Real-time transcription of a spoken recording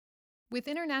With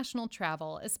international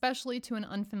travel, especially to an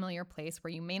unfamiliar place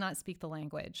where you may not speak the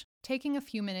language, taking a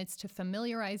few minutes to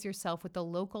familiarize yourself with the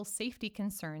local safety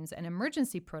concerns and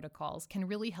emergency protocols can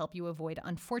really help you avoid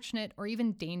unfortunate or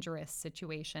even dangerous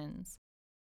situations.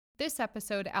 This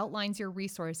episode outlines your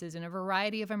resources in a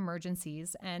variety of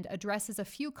emergencies and addresses a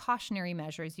few cautionary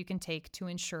measures you can take to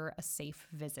ensure a safe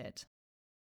visit.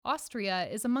 Austria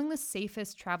is among the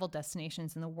safest travel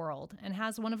destinations in the world and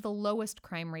has one of the lowest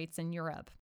crime rates in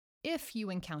Europe. If you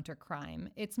encounter crime,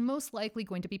 it's most likely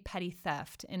going to be petty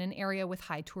theft in an area with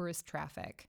high tourist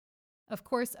traffic. Of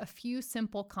course, a few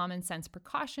simple common sense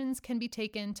precautions can be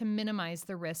taken to minimize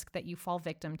the risk that you fall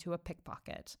victim to a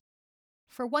pickpocket.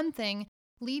 For one thing,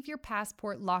 leave your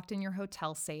passport locked in your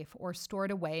hotel safe or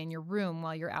stored away in your room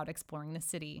while you're out exploring the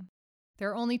city. There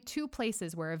are only two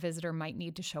places where a visitor might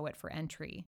need to show it for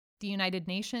entry: the United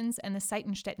Nations and the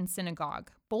Seitenstätten Synagogue,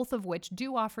 both of which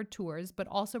do offer tours but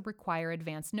also require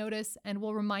advance notice and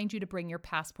will remind you to bring your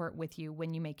passport with you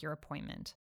when you make your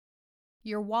appointment.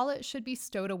 Your wallet should be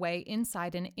stowed away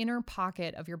inside an inner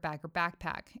pocket of your bag or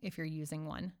backpack, if you're using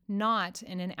one, not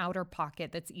in an outer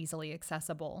pocket that's easily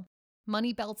accessible.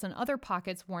 Money belts and other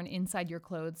pockets worn inside your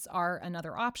clothes are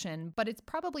another option, but it's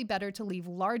probably better to leave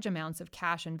large amounts of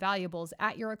cash and valuables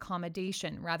at your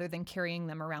accommodation rather than carrying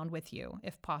them around with you,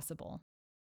 if possible.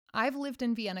 I've lived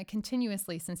in Vienna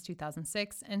continuously since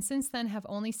 2006, and since then have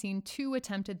only seen 2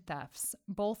 attempted thefts,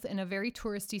 both in a very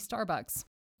touristy Starbucks.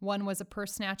 One was a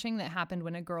purse snatching that happened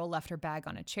when a girl left her bag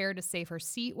on a chair to save her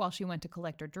seat while she went to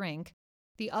collect her drink.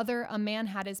 The other, a man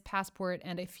had his passport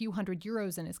and a few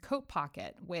 €100 in his coat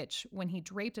pocket, which, when he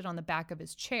draped it on the back of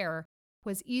his chair,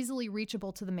 was easily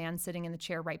reachable to the man sitting in the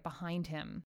chair right behind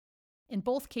him. In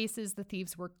both cases, the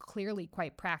thieves were clearly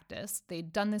quite practiced.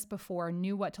 They'd done this before,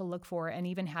 knew what to look for, and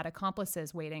even had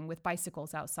accomplices waiting with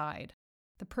bicycles outside.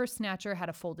 The purse snatcher had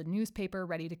a folded newspaper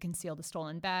ready to conceal the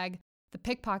stolen bag. The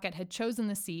pickpocket had chosen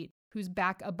the seat, whose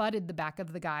back abutted the back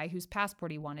of the guy whose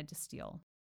passport he wanted to steal.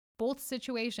 Both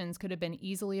situations could have been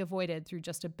easily avoided through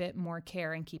just a bit more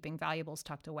care in keeping valuables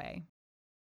tucked away.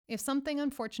 If something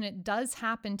unfortunate does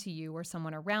happen to you or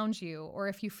someone around you, or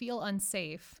if you feel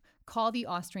unsafe, call the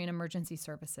Austrian emergency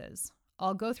services.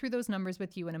 I'll go through those numbers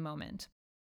with you in a moment.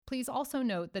 Please also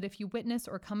note that if you witness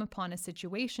or come upon a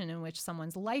situation in which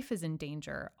someone's life is in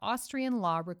danger, Austrian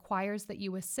law requires that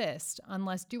you assist,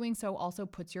 unless doing so also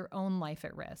puts your own life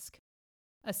at risk.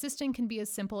 Assisting can be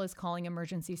as simple as calling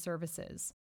emergency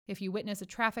services. If you witness a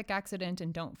traffic accident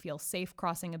and don't feel safe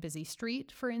crossing a busy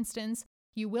street, for instance,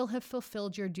 you will have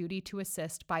fulfilled your duty to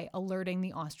assist by alerting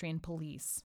the Austrian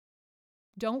police.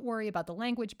 Don't worry about the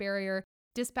language barrier.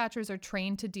 Dispatchers are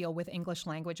trained to deal with English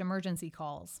language emergency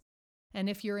calls. And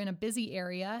if you're in a busy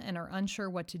area and are unsure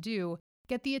what to do,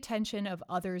 get the attention of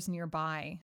others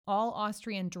nearby. All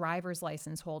Austrian driver's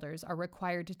license holders are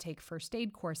required to take first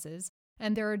aid courses,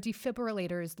 and there are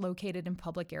defibrillators located in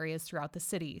public areas throughout the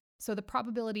city. So the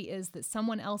probability is that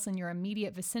someone else in your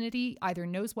immediate vicinity either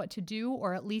knows what to do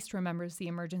or at least remembers the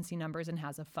emergency numbers and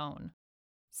has a phone.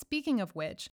 Speaking of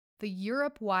which, the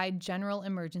Europe-wide general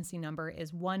emergency number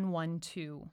is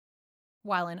 112.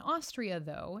 While in Austria,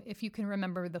 though, if you can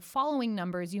remember the following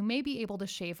numbers, you may be able to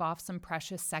shave off some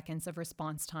precious seconds of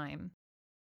response time.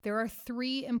 There are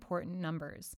 3 important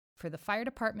numbers for the fire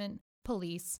department,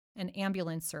 police, and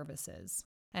ambulance services,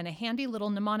 and a handy little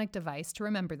mnemonic device to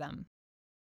remember them.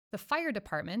 The fire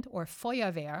department, or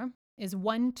Feuerwehr, is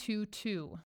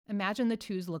 122. Imagine the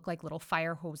 2s look like little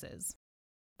fire hoses.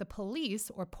 The police,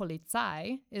 or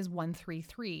Polizei, is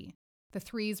 133, the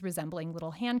 3s resembling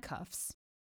little handcuffs.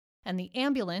 And the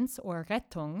ambulance, or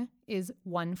Rettung, is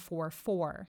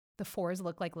 144. The 4s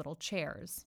look like little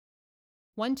chairs.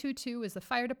 122 is the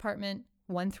fire department,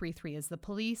 133 is the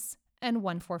police, and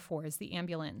 144 is the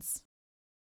ambulance.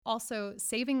 Also,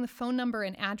 saving the phone number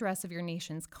and address of your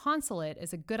nation's consulate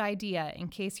is a good idea in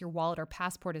case your wallet or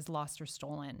passport is lost or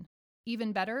stolen.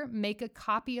 Even better, make a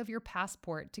copy of your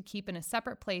passport to keep in a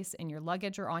separate place in your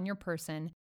luggage or on your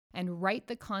person, and write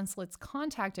the consulate's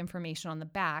contact information on the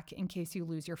back in case you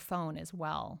lose your phone as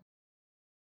well.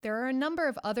 There are a number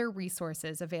of other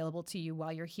resources available to you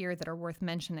while you're here that are worth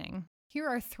mentioning. Here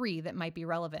are 3 that might be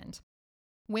relevant.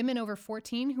 Women over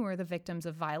 14 who are the victims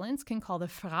of violence can call the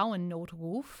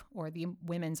Frauennotruf, or the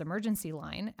Women's Emergency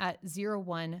Line, at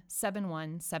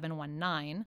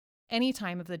 0171719 any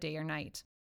time of the day or night.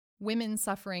 Women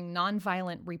suffering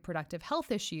nonviolent reproductive health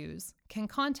issues can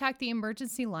contact the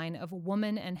emergency line of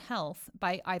Woman and Health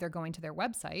by either going to their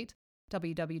website,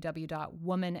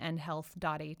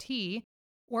 www.womanandhealth.at,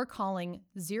 or calling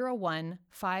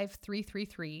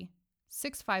 015333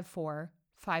 654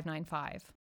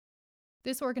 595.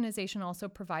 This organization also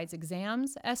provides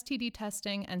exams, STD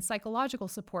testing, and psychological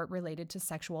support related to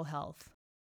sexual health.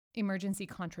 Emergency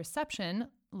contraception,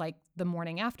 like the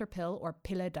morning after pill or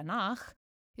Pille danach,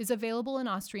 is available in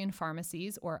Austrian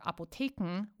pharmacies or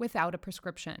Apotheken without a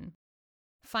prescription.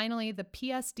 Finally, the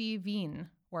PSD Wien,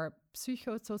 or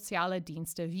Psychosoziale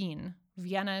Dienste Wien,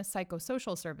 Vienna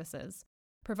Psychosocial Services,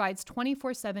 provides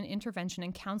 24/7 intervention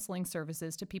and counseling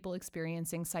services to people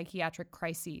experiencing psychiatric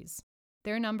crises.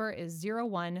 Their number is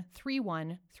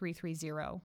 0131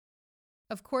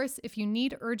 Of course, if you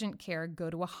need urgent care, go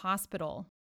to a hospital.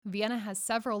 Vienna has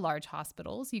several large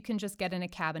hospitals. You can just get in a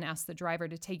cab and ask the driver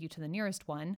to take you to the nearest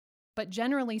one. But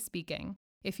generally speaking,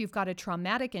 if you've got a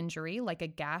traumatic injury, like a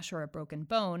gash or a broken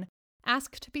bone,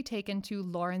 ask to be taken to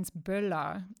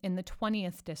Lorenz-Böhler in the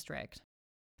 20th district.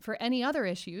 For any other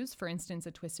issues, for instance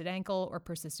a twisted ankle or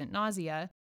persistent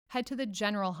nausea, head to the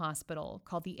General Hospital,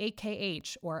 called the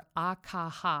AKH or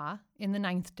AKH, in the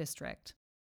 9th district.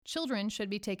 Children should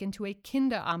be taken to a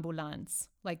Kinderambulanz,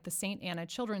 like the St. Anna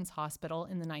Children's Hospital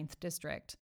in the 9th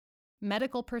district.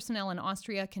 Medical personnel in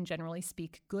Austria can generally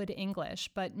speak good English,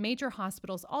 but major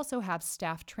hospitals also have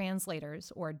staff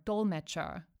translators, or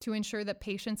Dolmetscher, to ensure that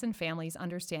patients and families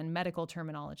understand medical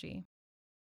terminology.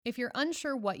 If you're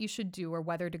unsure what you should do or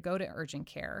whether to go to urgent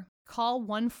care, call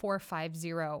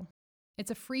 1450. It's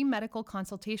a free medical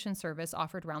consultation service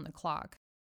offered round the clock.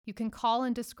 You can call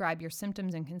and describe your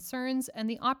symptoms and concerns, and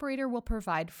the operator will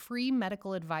provide free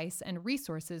medical advice and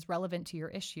resources relevant to your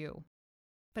issue.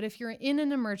 But if you're in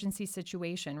an emergency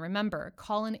situation, remember,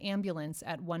 call an ambulance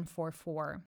at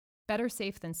 144. Better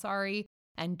safe than sorry,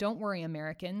 and don't worry,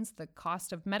 Americans, the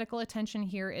cost of medical attention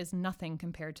here is nothing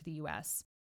compared to the US.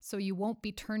 So you won't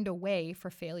be turned away for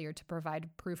failure to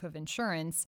provide proof of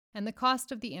insurance, and the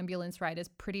cost of the ambulance ride is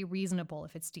pretty reasonable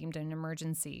if it's deemed an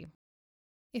emergency.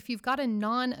 If you've got a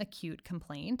non-acute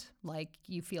complaint, like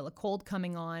you feel a cold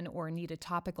coming on or need a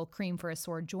topical cream for a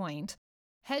sore joint,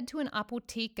 head to an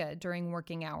Apotheke during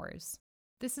working hours.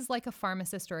 This is like a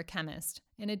pharmacist or a chemist.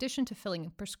 In addition to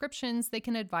filling prescriptions, they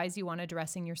can advise you on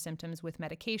addressing your symptoms with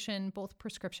medication, both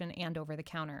prescription and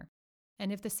over-the-counter.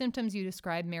 And if the symptoms you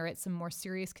describe merit some more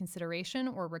serious consideration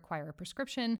or require a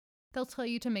prescription, they'll tell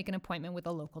you to make an appointment with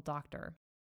a local doctor.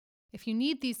 If you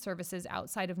need these services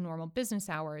outside of normal business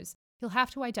hours, you'll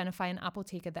have to identify an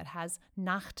Apotheke that has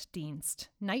Nachtdienst,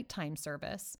 nighttime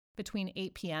service, between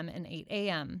 8 p.m. and 8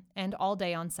 a.m., and all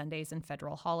day on Sundays and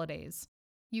federal holidays.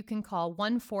 You can call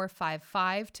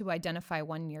 1455 to identify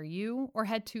one near you, or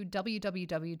head to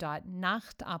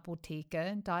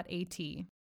www.nachtapotheke.at.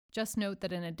 Just note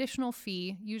that an additional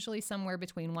fee, usually somewhere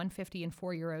between €1.50 and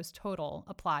 €4 total,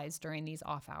 applies during these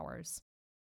off hours.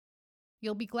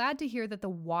 You'll be glad to hear that the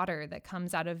water that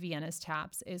comes out of Vienna's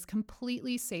taps is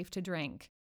completely safe to drink.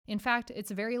 In fact, it's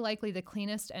very likely the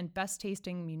cleanest and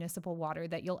best-tasting municipal water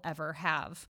that you'll ever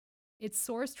have. It's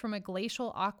sourced from a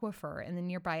glacial aquifer in the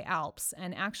nearby Alps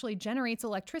and actually generates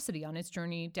electricity on its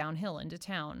journey downhill into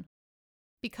town.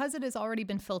 Because it has already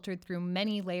been filtered through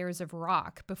many layers of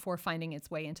rock before finding its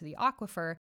way into the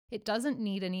aquifer, it doesn't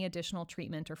need any additional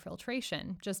treatment or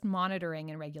filtration, just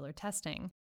monitoring and regular testing.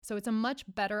 So it's a much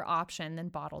better option than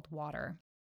bottled water.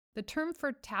 The term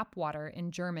for tap water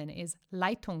in German is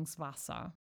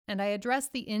Leitungswasser, and I address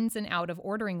the ins and out of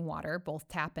ordering water, both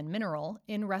tap and mineral,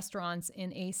 in restaurants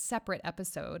in a separate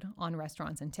episode on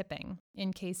restaurants and tipping,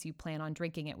 in case you plan on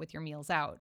drinking it with your meals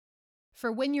out.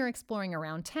 For when you're exploring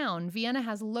around town, Vienna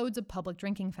has loads of public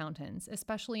drinking fountains,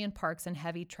 especially in parks and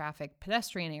heavy traffic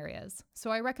pedestrian areas,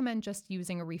 so I recommend just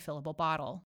using a refillable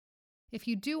bottle. If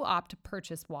you do opt to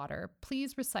purchase water,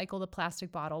 please recycle the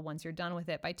plastic bottle once you're done with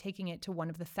it by taking it to one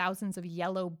of the thousands of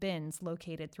yellow bins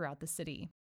located throughout the city.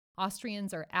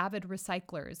 Austrians are avid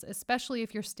recyclers, especially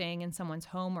if you're staying in someone's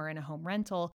home or in a home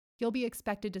rental. You'll be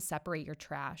expected to separate your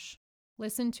trash.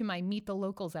 Listen to my Meet the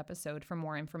Locals episode for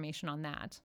more information on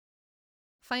that.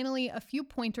 Finally, a few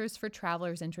pointers for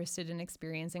travelers interested in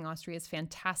experiencing Austria's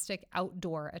fantastic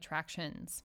outdoor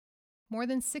attractions. More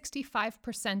than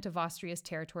 65% of Austria's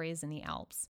territory is in the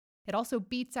Alps. It also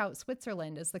beats out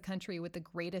Switzerland as the country with the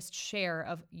greatest share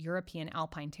of European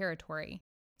alpine territory.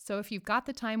 So if you've got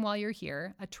the time while you're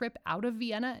here, a trip out of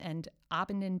Vienna and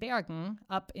ab in den Bergen,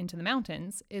 up into the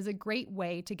mountains, is a great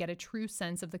way to get a true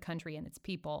sense of the country and its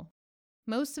people.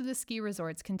 Most of the ski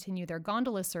resorts continue their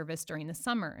gondola service during the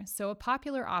summer, so a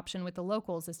popular option with the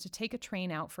locals is to take a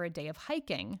train out for a day of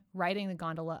hiking, riding the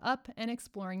gondola up and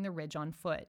exploring the ridge on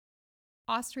foot.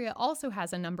 Austria also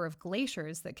has a number of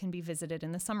glaciers that can be visited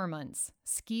in the summer months.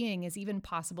 Skiing is even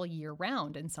possible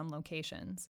year-round in some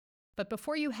locations. But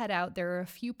before you head out, there are a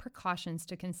few precautions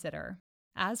to consider.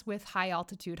 As with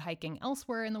high-altitude hiking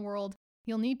elsewhere in the world,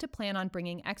 You'll need to plan on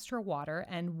bringing extra water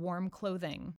and warm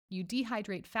clothing. You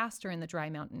dehydrate faster in the dry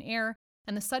mountain air,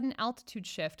 and the sudden altitude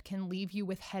shift can leave you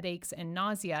with headaches and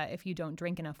nausea if you don't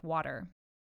drink enough water.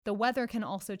 The weather can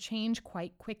also change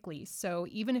quite quickly, so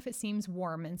even if it seems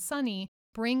warm and sunny,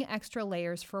 bring extra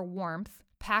layers for warmth,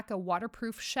 pack a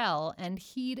waterproof shell, and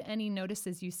heed any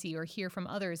notices you see or hear from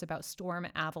others about storm,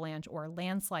 avalanche, or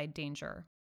landslide danger.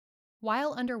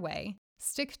 While underway,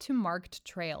 stick to marked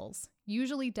trails,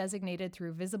 usually designated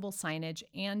through visible signage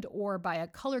and/or by a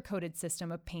color-coded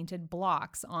system of painted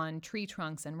blocks on tree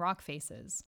trunks and rock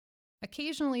faces.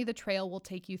 Occasionally, the trail will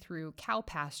take you through cow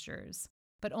pastures,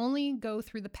 but only go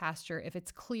through the pasture if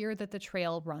it's clear that the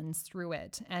trail runs through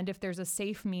it and if there's a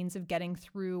safe means of getting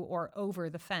through or over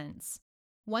the fence.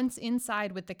 Once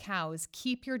inside with the cows,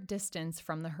 keep your distance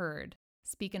from the herd.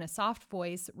 Speak in a soft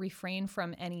voice, refrain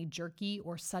from any jerky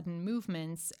or sudden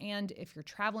movements, and if you're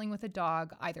traveling with a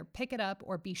dog, either pick it up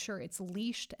or be sure it's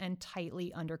leashed and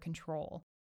tightly under control.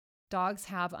 Dogs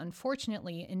have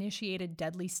unfortunately initiated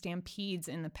deadly stampedes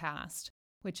in the past,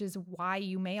 which is why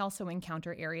you may also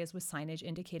encounter areas with signage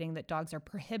indicating that dogs are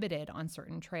prohibited on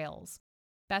certain trails.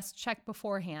 Best check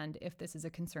beforehand if this is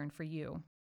a concern for you.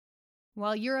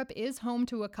 While Europe is home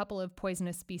to a couple of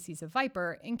poisonous species of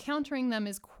viper, encountering them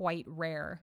is quite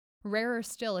rare. Rarer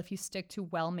still if you stick to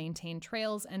well-maintained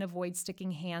trails and avoid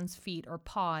sticking hands, feet, or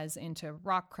paws into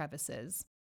rock crevices.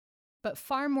 But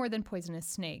far more than poisonous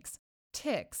snakes,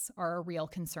 ticks are a real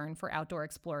concern for outdoor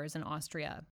explorers in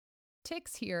Austria.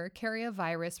 Ticks here carry a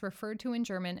virus referred to in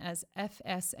German as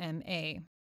FSMA,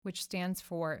 which stands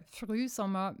for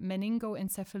Frühsommer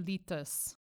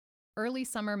Meningoencephalitis, early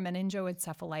summer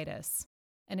meningoencephalitis,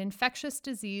 an infectious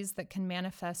disease that can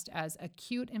manifest as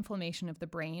acute inflammation of the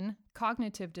brain,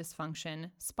 cognitive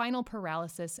dysfunction, spinal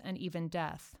paralysis, and even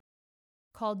death.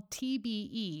 Called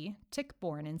TBE,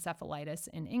 tick-borne encephalitis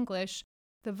in English,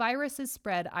 the virus is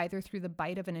spread either through the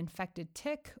bite of an infected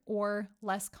tick or,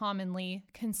 less commonly,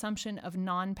 consumption of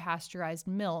non-pasteurized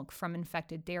milk from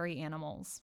infected dairy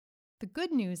animals. The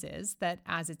good news is that,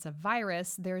 as it's a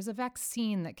virus, there's a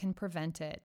vaccine that can prevent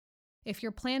it. If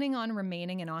you're planning on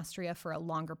remaining in Austria for a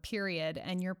longer period,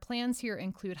 and your plans here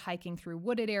include hiking through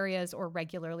wooded areas or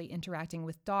regularly interacting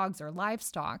with dogs or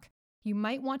livestock, you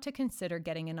might want to consider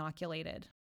getting inoculated.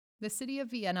 The city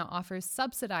of Vienna offers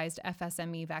subsidized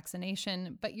FSME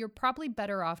vaccination, but you're probably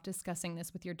better off discussing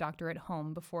this with your doctor at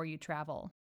home before you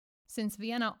travel. Since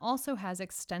Vienna also has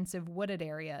extensive wooded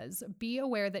areas, be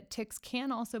aware that ticks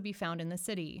can also be found in the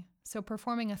city, so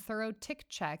performing a thorough tick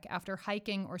check after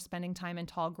hiking or spending time in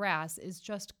tall grass is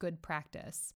just good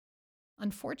practice.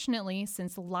 Unfortunately,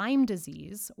 since Lyme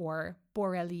disease, or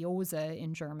Borreliose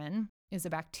in German, is a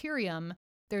bacterium,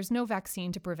 there's no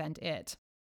vaccine to prevent it.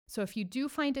 So if you do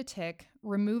find a tick,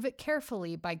 remove it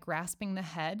carefully by grasping the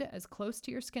head as close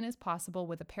to your skin as possible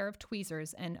with a pair of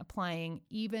tweezers and applying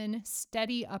even,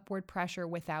 steady upward pressure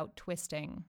without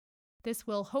twisting. This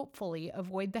will hopefully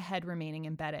avoid the head remaining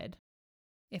embedded.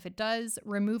 If it does,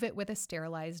 remove it with a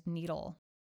sterilized needle.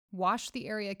 Wash the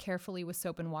area carefully with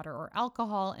soap and water or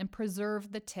alcohol and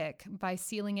preserve the tick by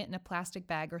sealing it in a plastic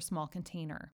bag or small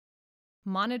container.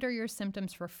 Monitor your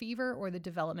symptoms for fever or the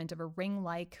development of a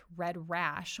ring-like red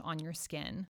rash on your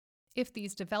skin. If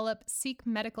these develop, seek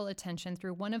medical attention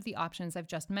through one of the options I've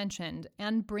just mentioned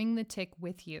and bring the tick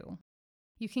with you.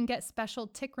 You can get special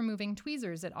tick-removing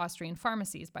tweezers at Austrian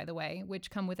pharmacies, by the way, which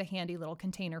come with a handy little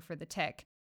container for the tick.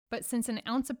 But since an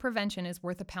ounce of prevention is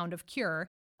worth a pound of cure,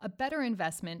 a better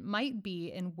investment might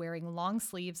be in wearing long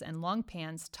sleeves and long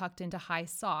pants tucked into high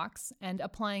socks and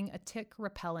applying a tick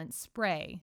repellent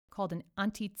spray, called an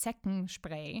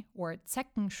Anti-Zecken-Spray or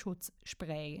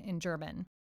Zeckenschutzspray in German.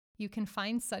 You can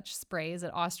find such sprays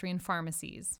at Austrian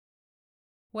pharmacies.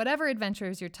 Whatever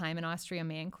adventures your time in Austria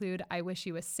may include, I wish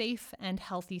you a safe and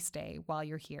healthy stay while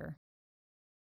you're here.